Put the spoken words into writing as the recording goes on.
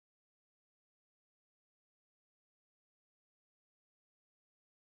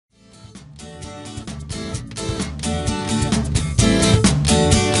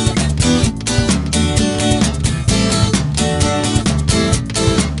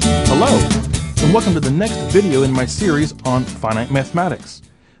and welcome to the next video in my series on finite mathematics.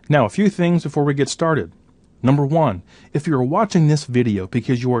 Now, a few things before we get started. Number one, if you're watching this video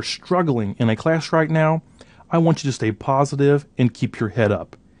because you are struggling in a class right now, I want you to stay positive and keep your head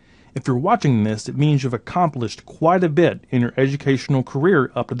up. If you're watching this, it means you've accomplished quite a bit in your educational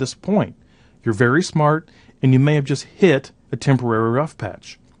career up to this point. You're very smart, and you may have just hit a temporary rough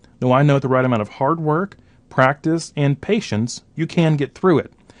patch. Though I know with the right amount of hard work, practice, and patience, you can get through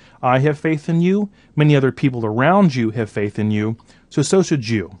it. I have faith in you. Many other people around you have faith in you, so should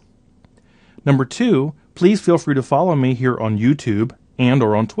you. Number two, please feel free to follow me here on YouTube and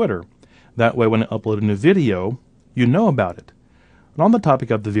or on Twitter. That way when I upload a new video, you know about it. And on the topic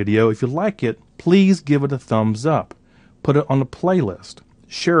of the video, if you like it, please give it a thumbs up. Put it on a playlist.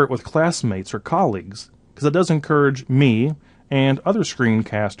 Share it with classmates or colleagues, because it does encourage me and other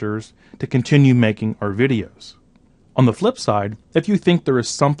screencasters to continue making our videos. On the flip side, if you think there is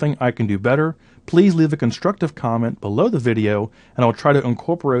something I can do better, please leave a constructive comment below the video and I'll try to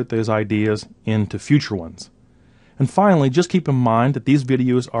incorporate those ideas into future ones. And finally, just keep in mind that these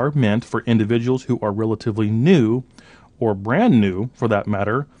videos are meant for individuals who are relatively new, or brand new for that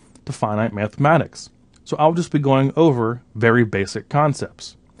matter, to finite mathematics. So I'll just be going over very basic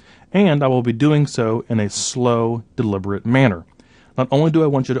concepts. And I will be doing so in a slow, deliberate manner. Not only do I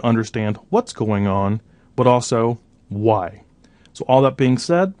want you to understand what's going on, but also why. So all that being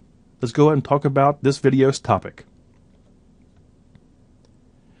said, let's go ahead and talk about this video's topic.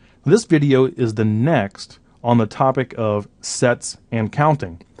 This video is the next on the topic of sets and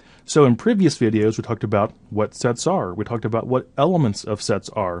counting. So in previous videos we talked about what sets are, we talked about what elements of sets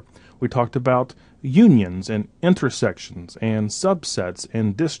are, we talked about unions and intersections and subsets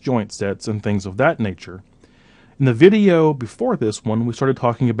and disjoint sets and things of that nature. In the video before this one, we started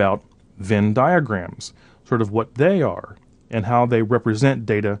talking about Venn diagrams, sort of what they are and how they represent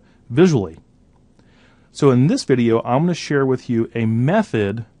data visually. So in this video, I'm going to share with you a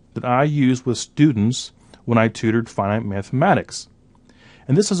method that I use with students when I tutored finite mathematics.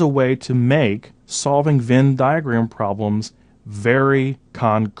 And this is a way to make solving Venn diagram problems very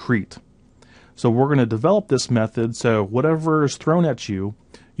concrete. So we're going to develop this method so whatever is thrown at you,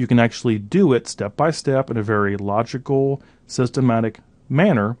 you can actually do it step by step in a very logical, systematic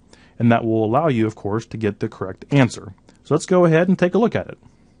manner, and that will allow you, of course, to get the correct answer. So let's go ahead and take a look at it.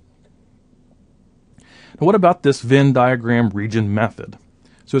 Now, what about this Venn diagram region method?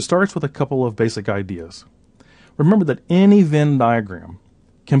 So it starts with a couple of basic ideas. Remember that any Venn diagram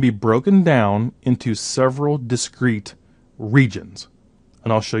can be broken down into several discrete regions.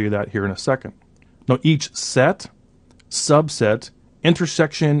 And I'll show you that here in a second. Now each set, subset,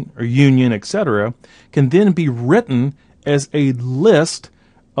 intersection, or union, etc. can then be written as a list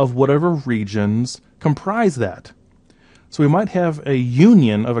of whatever regions comprise that. So we might have a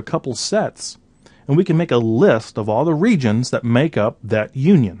union of a couple sets, and we can make a list of all the regions that make up that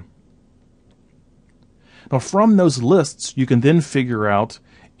union. Now from those lists, you can then figure out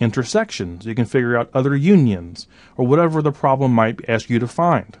intersections, you can figure out other unions, or whatever the problem might ask you to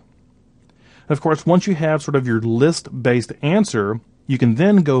find. And of course, once you have sort of your list-based answer, you can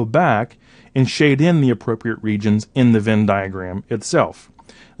then go back and shade in the appropriate regions in the Venn diagram itself.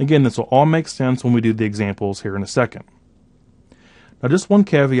 Again, this will all make sense when we do the examples here in a second. Now just one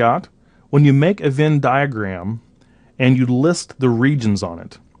caveat, when you make a Venn diagram and you list the regions on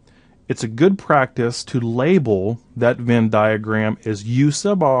it, it's a good practice to label that Venn diagram as U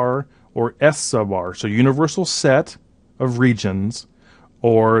sub r or S sub r, so universal set of regions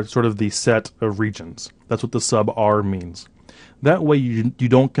or sort of the set of regions. That's what the sub r means. That way you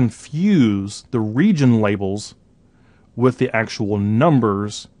don't confuse the region labels with the actual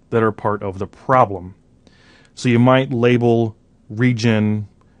numbers that are part of the problem. So you might label region,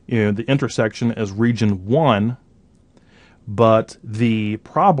 the intersection as region 1, but the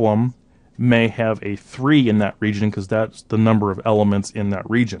problem may have a 3 in that region because that's the number of elements in that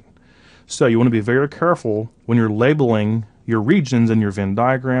region. So you want to be very careful when you're labeling your regions in your Venn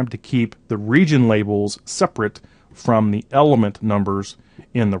diagram to keep the region labels separate from the element numbers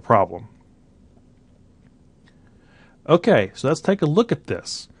in the problem. Okay, so let's take a look at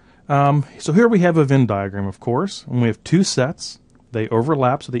this. So here we have a Venn diagram, of course, and we have two sets. They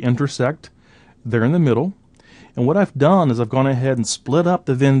overlap, so they intersect. They're in the middle. And what I've done is I've gone ahead and split up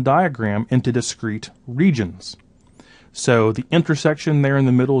the Venn diagram into discrete regions. So the intersection there in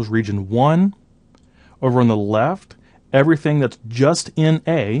the middle is region 1. Over on the left, everything that's just in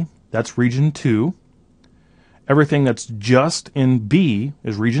A, that's region 2. Everything that's just in B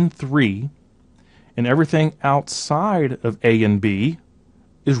is region 3. And everything outside of A and B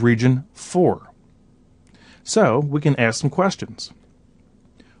is region 4. So we can ask some questions.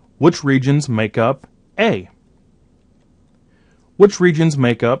 which regions make up A? Which regions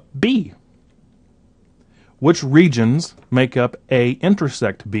make up B? Which regions make up A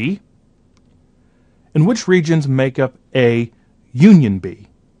intersect B? And which regions make up A union B?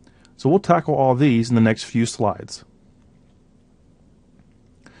 So we'll tackle all these in the next few slides.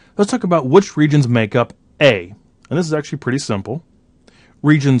 Let's talk about which regions make up A. And this is actually pretty simple.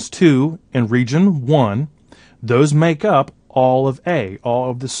 Regions 2 and region 1, those make up all of A, all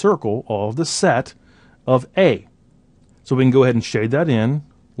of the circle, all of the set of A. So we can go ahead and shade that in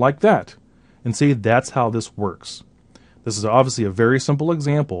like that. And see, that's how this works. This is obviously a very simple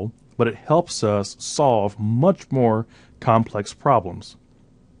example, but it helps us solve much more complex problems.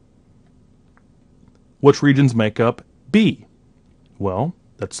 Which regions make up B? Well,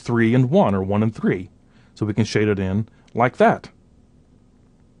 that's 3 and 1, or 1 and 3. So we can shade it in like that.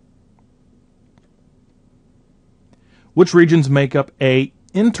 Which regions make up A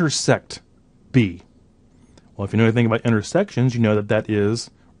intersect B? Well, if you know anything about intersections, you know that that is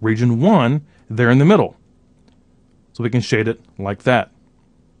region 1 there in the middle. So we can shade it like that.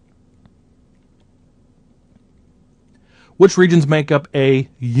 Which regions make up A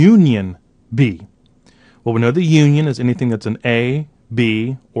union B? Well, we know the union is anything that's an A,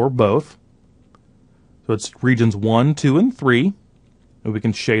 B, or both. So it's regions 1, 2, and 3. And we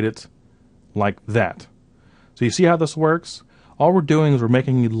can shade it like that. So you see how this works? All we're doing is we're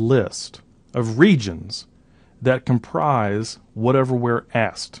making a list of regions that comprise whatever we're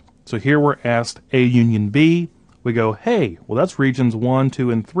asked. So here we're asked A union B. We go, hey, well that's regions 1,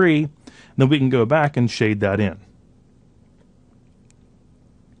 2, and 3. And then we can go back and shade that in.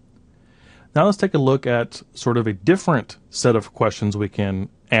 Now let's take a look at sort of a different set of questions we can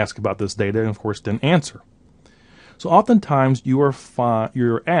ask about this data and of course then answer. So oftentimes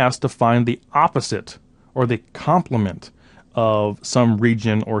you're asked to find the opposite or the complement of some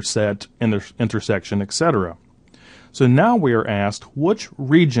region or set, intersection, etc. So now we are asked which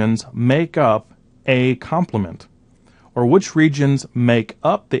regions make up a complement, or which regions make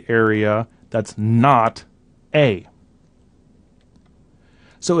up the area that's not A.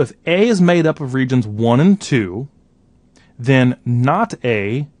 So if A is made up of regions 1 and 2, then not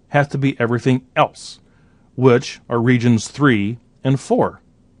A has to be everything else, which are regions 3 and 4.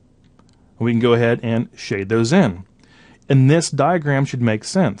 We can go ahead and shade those in. And this diagram should make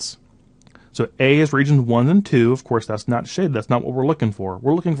sense. So A is regions 1 and 2. Of course, that's not shaded. That's not what we're looking for.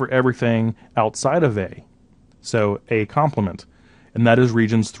 We're looking for everything outside of A. So A complement. And that is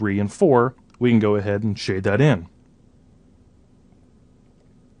regions 3 and 4. We can go ahead and shade that in.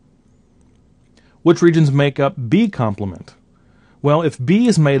 Which regions make up B complement? Well, if B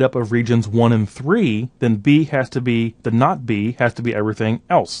is made up of regions 1 and 3, then B has to be, the not B has to be everything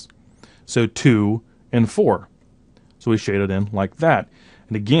else. So 2 and 4. So we shade it in like that.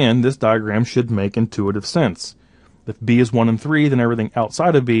 And again, this diagram should make intuitive sense. If B is 1 and 3, then everything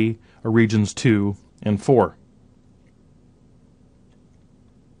outside of B are regions 2 and 4.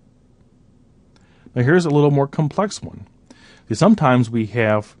 Now here's a little more complex one. See, sometimes we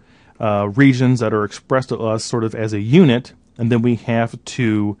have regions that are expressed to us sort of as a unit, and then we have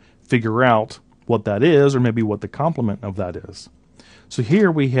to figure out what that is, or maybe what the complement of that is. So here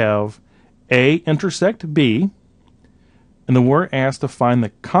we have A intersect B, and then we're asked to find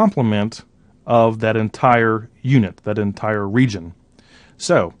the complement of that entire unit, that entire region.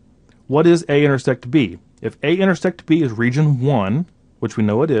 So, what is A intersect B? If A intersect B is region 1, which we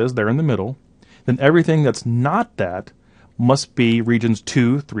know it is, there in the middle, then everything that's not that must be regions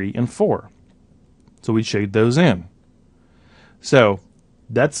 2, 3, and 4. So we shade those in. So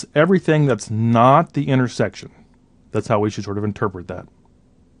that's everything that's not the intersection. That's how we should sort of interpret that.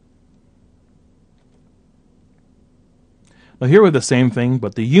 Now here we're the same thing,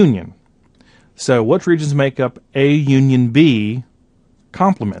 but the union. So what regions make up A union B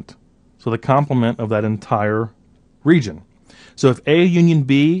complement? So the complement of that entire region. So if A union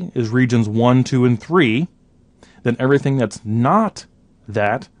B is regions 1, 2, and 3, then everything that's not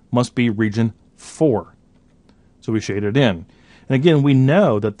that must be region 4. So we shade it in. And again, we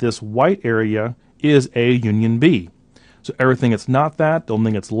know that this white area is A union B. So everything that's not that, the only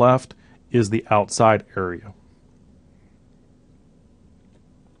thing that's left, is the outside area.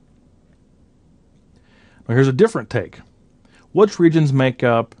 Now here's a different take. Which regions make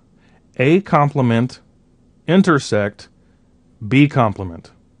up A complement intersect B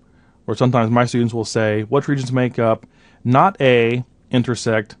complement? Or sometimes my students will say, what regions make up not A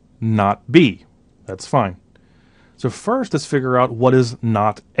intersect not B? That's fine. So first, let's figure out what is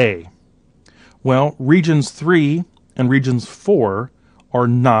not A. Well, regions 3 and regions 4 are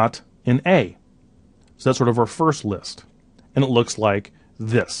not in A. So that's sort of our first list. And it looks like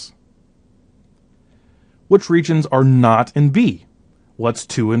this. Which regions are not in B? What's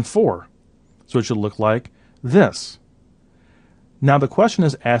 2 and 4? So it should look like this. Now the question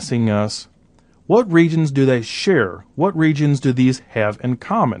is asking us, what regions do they share? What regions do these have in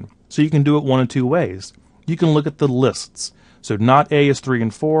common? So you can do it one of two ways. You can look at the lists. So not A is 3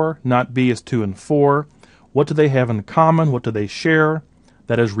 and 4, not B is 2 and 4. What do they have in common? What do they share?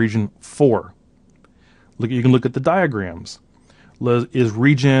 That is region 4. You can look at the diagrams. Is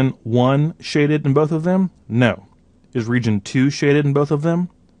region 1 shaded in both of them? No. Is region 2 shaded in both of them?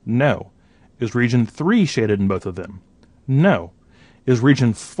 No. Is region 3 shaded in both of them? No. Is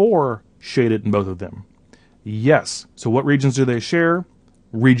region 4 shaded in both of them? Yes. So what regions do they share?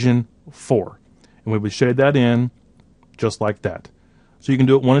 Region 4. And we would shade that in just like that. So you can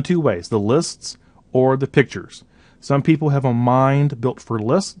do it one of two ways, the lists or the pictures. Some people have a mind built for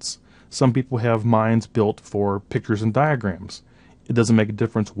lists. Some people have minds built for pictures and diagrams. It doesn't make a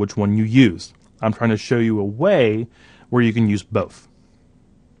difference which one you use. I'm trying to show you a way where you can use both.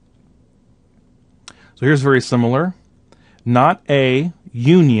 So here's very similar. Not A,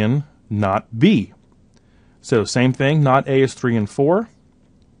 union, not B. So same thing, not A is 3 and 4.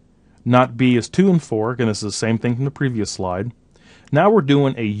 Not B is 2 and 4. Again, this is the same thing from the previous slide. Now we're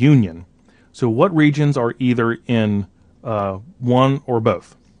doing a union. So what regions are either in 1 or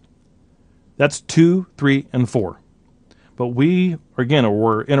both? That's 2, 3, and 4. But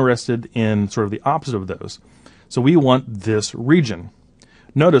we're interested in sort of the opposite of those. So we want this region.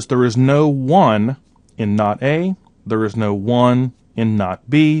 Notice there is no 1 in not A. There is no 1 in not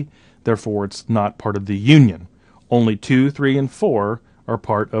B. Therefore, it's not part of the union. Only 2, 3, and 4 are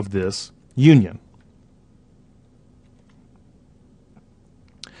part of this union.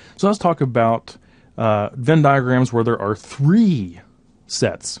 So let's talk about Venn diagrams where there are 3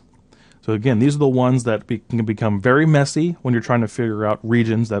 sets. So again, these are the ones that can become very messy when you're trying to figure out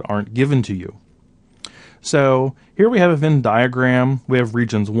regions that aren't given to you. So here we have a Venn diagram. We have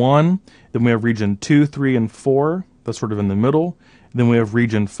regions 1, then we have region 2, 3, and 4. That's sort of in the middle. Then we have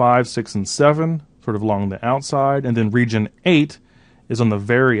region 5, 6, and 7, sort of along the outside. And then region 8 is on the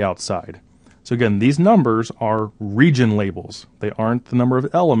very outside. So again, these numbers are region labels. They aren't the number of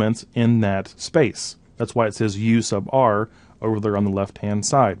elements in that space. That's why it says U sub R over there on the left-hand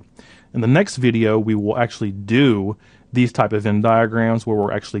side. In the next video, we will actually do these type of Venn diagrams where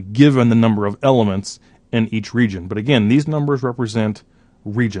we're actually given the number of elements in each region. But again, these numbers represent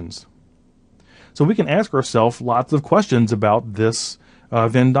regions. So we can ask ourselves lots of questions about this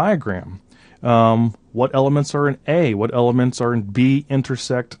Venn diagram. What elements are in A? What elements are in B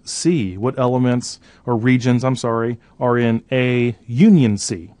intersect C? What elements or regions, are in A union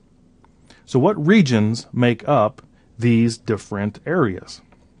C? So what regions make up these different areas?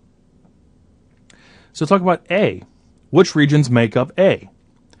 So talk about A. Which regions make up A?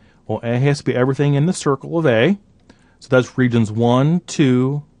 Well, A has to be everything in the circle of A. So that's regions 1,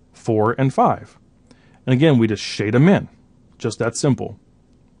 2, 4, and 5. And again, we just shade them in. Just that simple.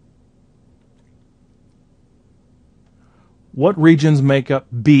 What regions make up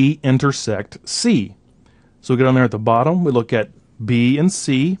B intersect C? So we get on there at the bottom, we look at B and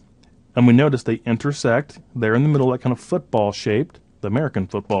C, and we notice they intersect there in the middle, that kind of football shaped, the American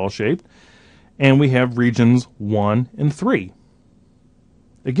football shaped, and we have regions 1 and 3.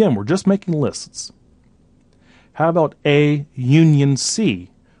 Again, we're just making lists. How about A union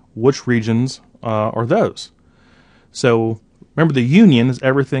C? Which regions are those? So remember, the union is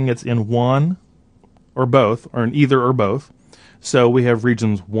everything that's in 1 or both, or in either or both. So we have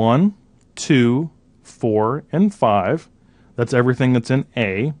regions 1, 2, 4, and 5. That's everything that's in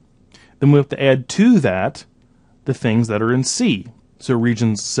A. Then we have to add to that the things that are in C. So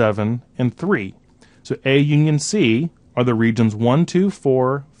regions 7 and 3. So A union C are the regions 1, 2,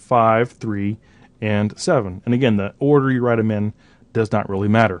 4, 5, 3, and 7. And again, the order you write them in does not really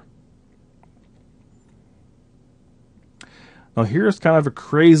matter. Now here's kind of a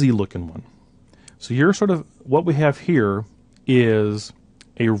crazy looking one. So here's sort of what we have here is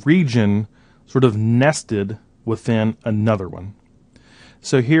a region sort of nested within another one.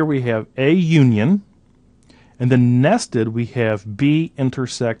 So here we have A union, and then nested we have B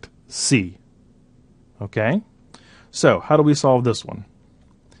intersect C. Okay? So how do we solve this one?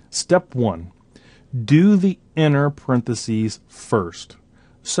 Step 1, do the inner parentheses first.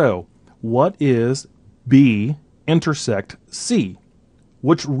 So what is B intersect C?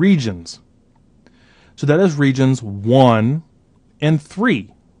 Which regions? So that is regions 1 and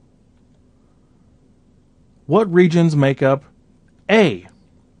 3. What regions make up A?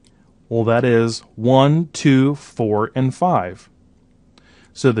 Well, that is 1, 2, 4, and 5.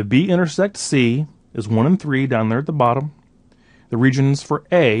 So the B intersect C is 1 and 3 down there at the bottom. The regions for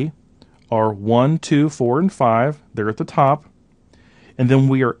A are 1, 2, 4, and 5. They're at the top. And then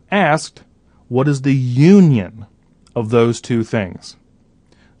we are asked, what is the union of those two things?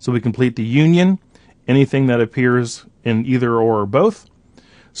 So we complete the union, anything that appears in either or both.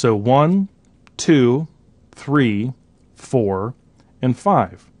 So 1, 2, 3, 4, and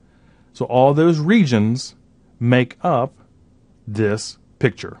 5. So all those regions make up this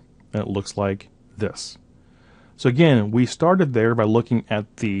picture. And it looks like this. So again, we started there by looking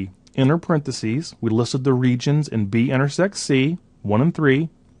at the inner parentheses. We listed the regions in B intersects C, 1 and 3.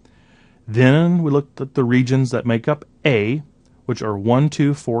 Then we looked at the regions that make up A, which are 1,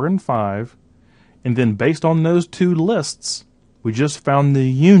 2, 4, and 5. And then based on those two lists, we just found the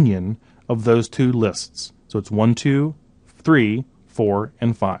union of those two lists. So it's 1, 2, 3, 4,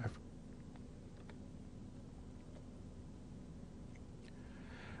 and 5.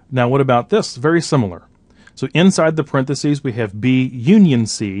 Now what about this? Very similar. So inside the parentheses we have B union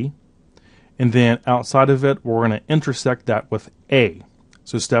C, and then outside of it we're going to intersect that with A.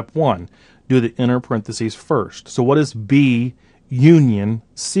 So step 1, do the inner parentheses first. So what is B union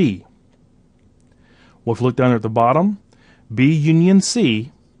C? Well, if you look down at the bottom, B union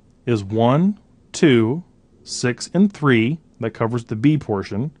C is 1, 2, 6, and 3. That covers the B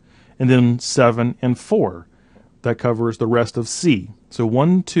portion. And then 7 and 4. That covers the rest of C. So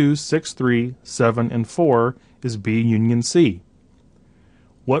 1, 2, 6, 3, 7, and 4 is B union C.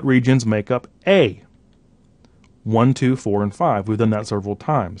 What regions make up A? 1, 2, 4, and 5. We've done that several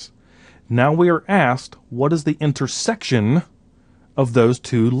times. Now we are asked, what is the intersection of those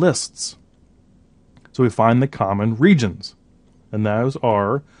two lists? So we find the common regions. And those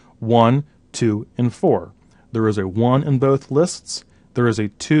are 1, 2, and 4. There is a 1 in both lists, there is a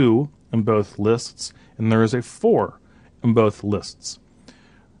 2 in both lists, and there is a 4 in both lists.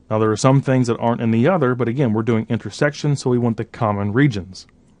 Now there are some things that aren't in the other, but again, we're doing intersection, so we want the common regions.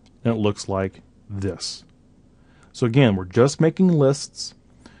 And it looks like this. So again, we're just making lists,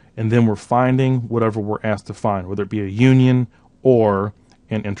 and then we're finding whatever we're asked to find, whether it be a union or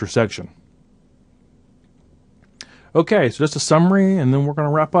an intersection. Okay, so just a summary, and then we're going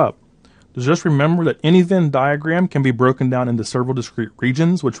to wrap up. Just remember that any Venn diagram can be broken down into several discrete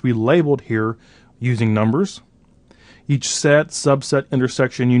regions, which we labeled here using numbers. Each set, subset,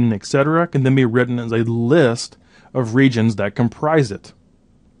 intersection, union, etc. can then be written as a list of regions that comprise it.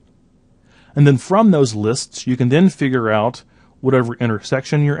 And then from those lists, you can then figure out whatever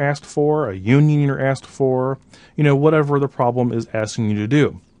intersection you're asked for, a union you're asked for, whatever the problem is asking you to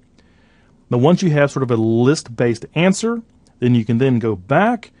do. Now, once you have sort of a list-based answer, then you can then go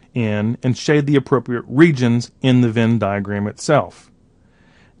back in and shade the appropriate regions in the Venn diagram itself.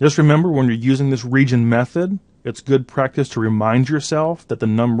 Just remember, when you're using this region method, it's good practice to remind yourself that the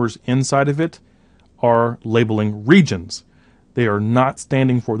numbers inside of it are labeling regions. They are not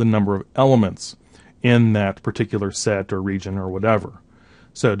standing for the number of elements in that particular set or region or whatever.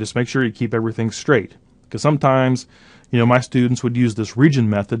 So just make sure you keep everything straight. Because sometimes, my students would use this region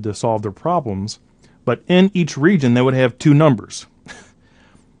method to solve their problems, but in each region they would have two numbers.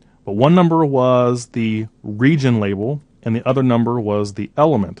 But one number was the region label, and the other number was the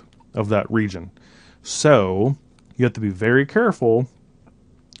element of that region. So you have to be very careful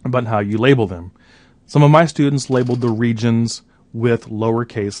about how you label them. Some of my students labeled the regions with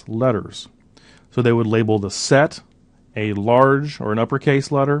lowercase letters. So they would label the set a large or an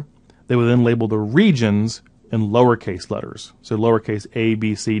uppercase letter. They would then label the regions in lowercase letters. So lowercase a,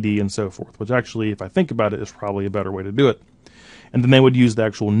 b, c, d, and so forth, which actually, if I think about it, is probably a better way to do it. And then they would use the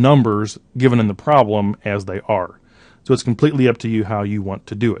actual numbers given in the problem as they are. So it's completely up to you how you want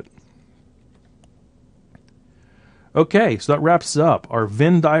to do it. Okay, so that wraps up our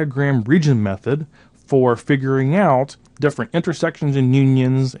Venn diagram region method for figuring out different intersections and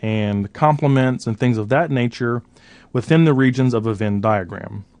unions and complements and things of that nature within the regions of a Venn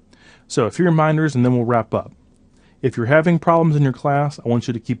diagram. So a few reminders and then we'll wrap up. If you're having problems in your class, I want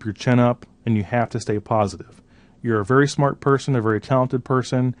you to keep your chin up and you have to stay positive. You're a very smart person, a very talented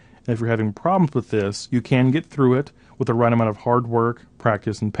person, and if you're having problems with this, you can get through it with the right amount of hard work,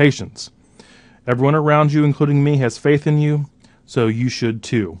 practice, and patience. Everyone around you, including me, has faith in you, so you should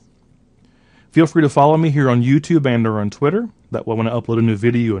too. Feel free to follow me here on YouTube and or on Twitter. That way when I upload a new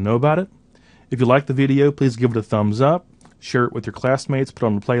video, you'll know about it. If you like the video, please give it a thumbs up, share it with your classmates, put it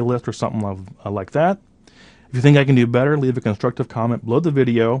on a playlist or something like that. If you think I can do better, leave a constructive comment below the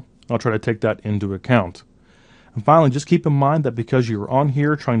video. I'll try to take that into account. And finally, just keep in mind that because you're on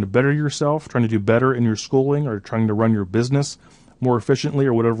here trying to better yourself, trying to do better in your schooling, or trying to run your business more efficiently,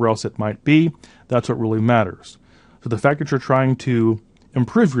 or whatever else it might be, that's what really matters. So the fact that you're trying to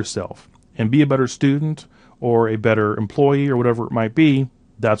improve yourself and be a better student or a better employee or whatever it might be,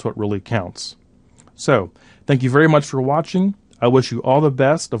 that's what really counts. So, thank you very much for watching. I wish you all the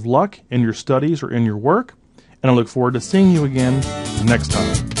best of luck in your studies or in your work, and I look forward to seeing you again next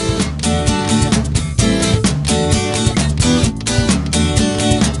time.